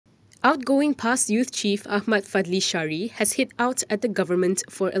Outgoing past youth chief Ahmad Fadhli Shari has hit out at the government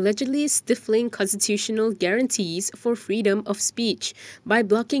for allegedly stifling constitutional guarantees for freedom of speech by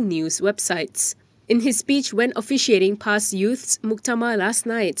blocking news websites. In his speech when officiating past youth's Muktamar last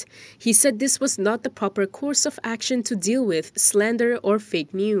night, he said this was not the proper course of action to deal with slander or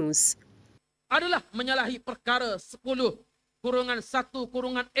fake news. Adalah menyalahi perkara 10-1-A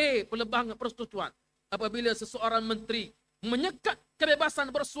pelebang persetujuan apabila seseorang menteri menyekat kebebasan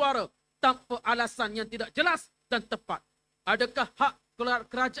bersuara tanpa alasan yang tidak jelas dan tepat. Adakah hak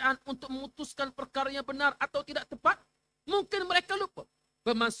kerajaan untuk memutuskan perkara yang benar atau tidak tepat? Mungkin mereka lupa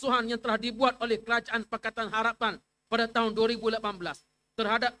pemansuhan yang telah dibuat oleh Kerajaan Pakatan Harapan pada tahun 2018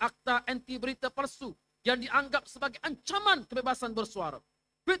 terhadap Akta Anti Berita Palsu yang dianggap sebagai ancaman kebebasan bersuara.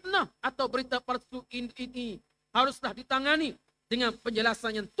 Fitnah atau berita palsu ini haruslah ditangani dengan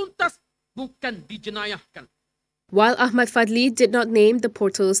penjelasan yang tuntas, bukan dijenayahkan. While Ahmad Fadhli did not name the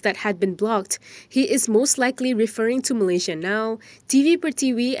portals that had been blocked, he is most likely referring to Malaysia Now, TV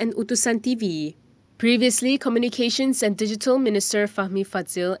Pertiwi and Utusan TV. Previously, Communications and Digital Minister Fahmi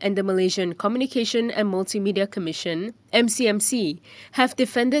Fadzil and the Malaysian Communication and Multimedia Commission, MCMC, have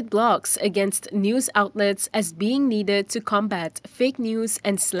defended blocks against news outlets as being needed to combat fake news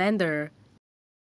and slander.